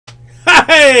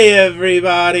Hey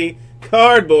everybody,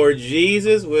 Cardboard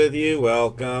Jesus with you.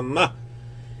 Welcome.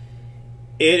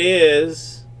 It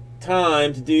is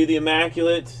time to do the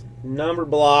Immaculate number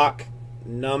block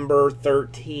number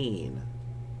 13.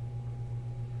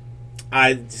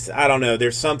 I don't know.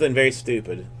 There's something very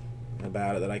stupid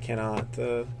about it that I cannot.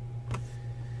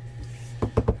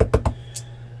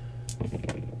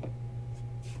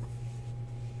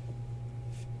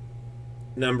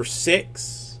 Number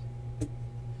 6.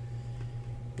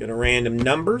 Gonna random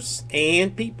numbers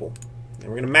and people, and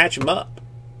we're gonna match them up.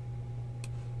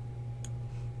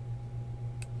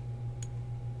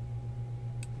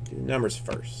 Do the numbers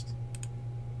first.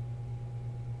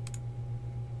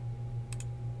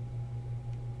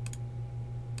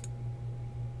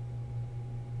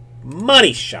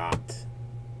 Money shot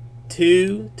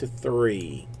 2 to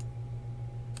 3.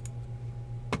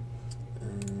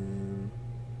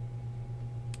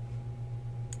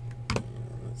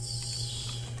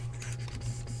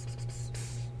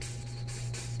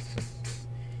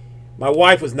 My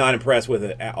wife was not impressed with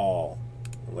it at all.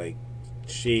 Like, I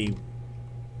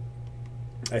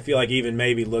feel like even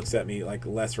maybe looks at me like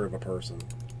lesser of a person.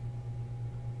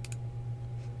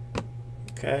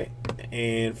 Okay,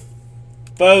 and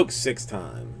folks, 6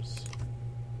 times.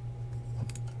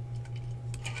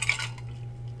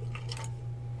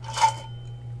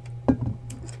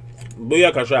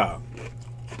 Booyakasha.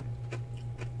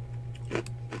 Do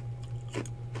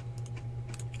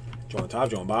you want top,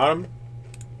 do you want bottom?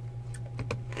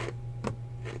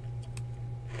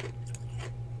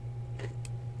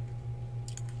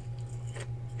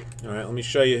 All right, let me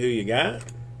show you who you got.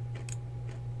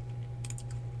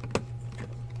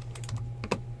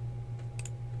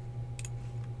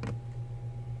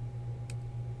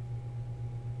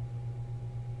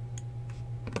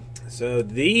 So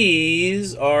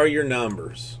these are your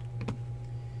numbers.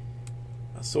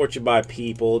 I'll sort you by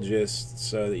people just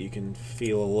so that you can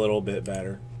feel a little bit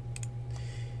better.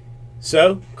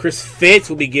 So Chris Fitz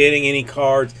will be getting any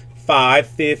cards 5,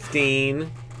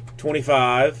 15,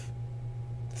 25,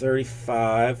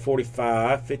 35,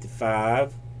 45,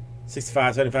 55,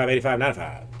 65, 75, 85,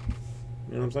 95.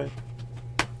 You know what I'm saying?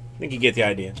 I think you get the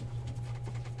idea.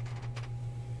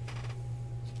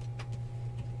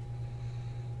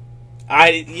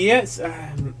 Yes,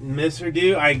 Mr.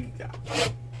 Do, I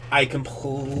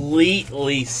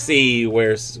completely see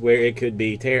where it could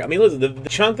be. I mean, listen, the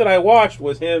chunk that I watched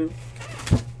was him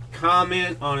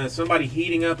comment on somebody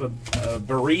heating up a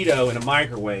burrito in a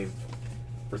microwave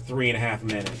for 3.5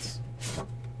 minutes,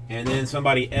 and then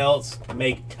somebody else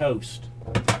make toast.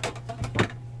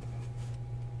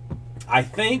 I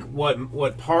think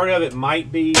what part of it might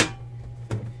be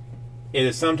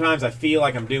is sometimes I feel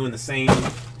like I'm doing the same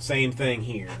thing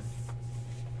here.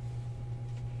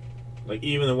 Like,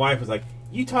 even the wife was like,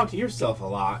 "You talk to yourself a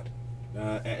lot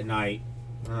at night,"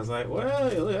 and I was like,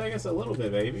 "Well, I guess a little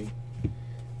bit, baby.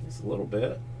 Just a little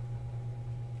bit."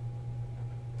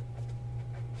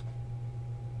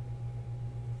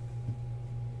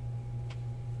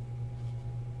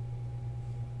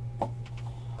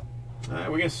 All right,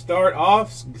 we're going to start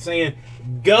off saying,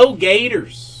 go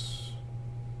Gators.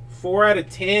 4 out of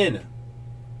 10.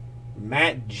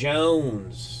 Matt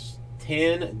Jones.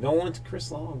 10 going to Chris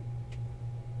Long.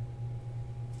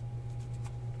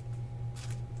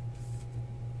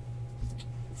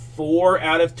 Four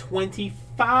out of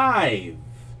 25.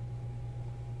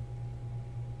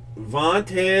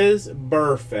 Vontez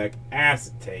Burfict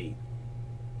Acetate.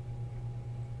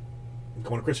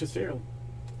 Going to Chris Fitzgerald.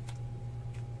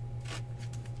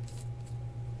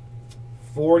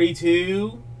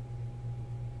 42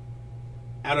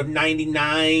 out of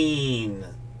 99.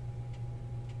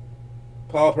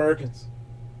 Paul Perkins.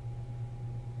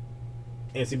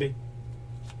 NCB.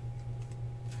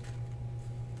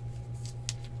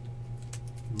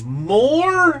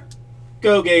 More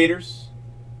Go Gators.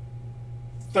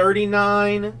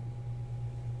 39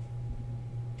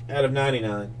 out of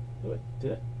 99. Wait,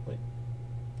 did I? Wait.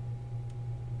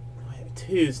 I have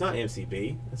 2. It's not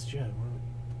MCB. That's Joe.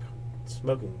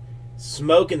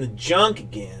 Smoking the junk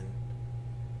again.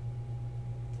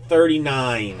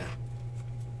 39.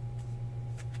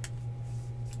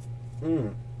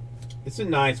 It's a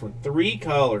nice one. 3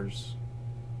 colors.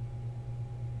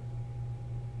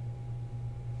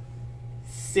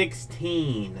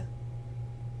 16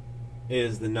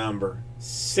 is the number.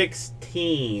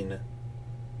 16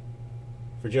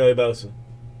 for Joey Bosa.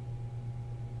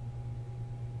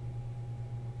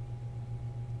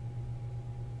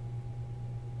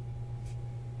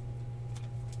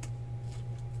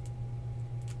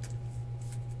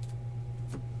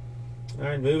 All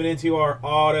right, moving into our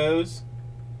autos.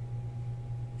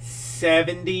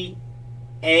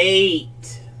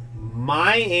 78.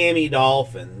 Miami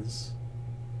Dolphins.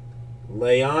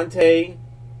 Leonte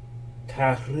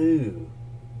Carroo.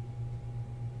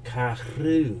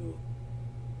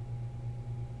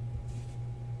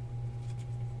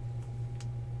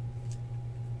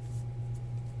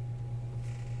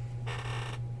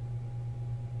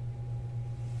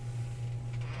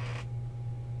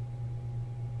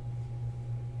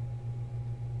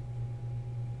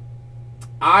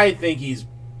 I think he's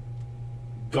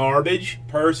garbage,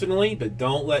 personally, but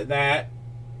don't let that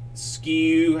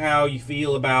skew how you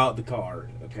feel about the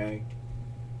card, okay?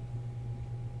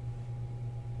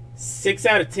 6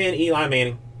 out of 10, Eli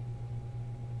Manning.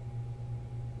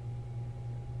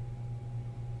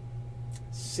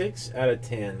 6 out of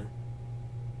 10.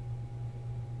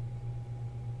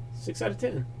 6 out of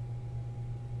 10.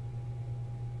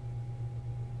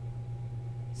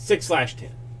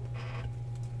 6/10.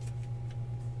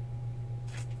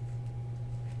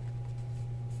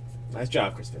 Nice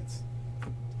job, Chris Fitz.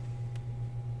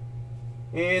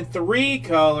 And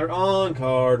 3-color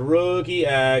on-card rookie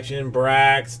action,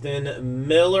 Braxton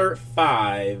Miller,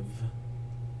 5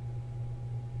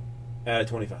 out of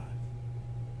 25.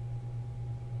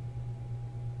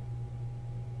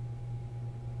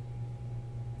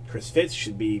 Chris Fitz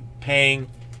should be paying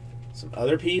some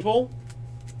other people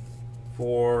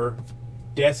for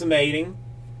decimating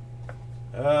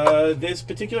this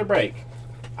particular break.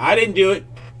 I didn't do it.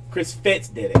 Chris Fitz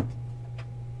did it.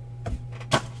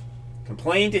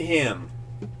 Complain to him.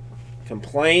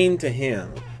 Complain to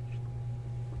him.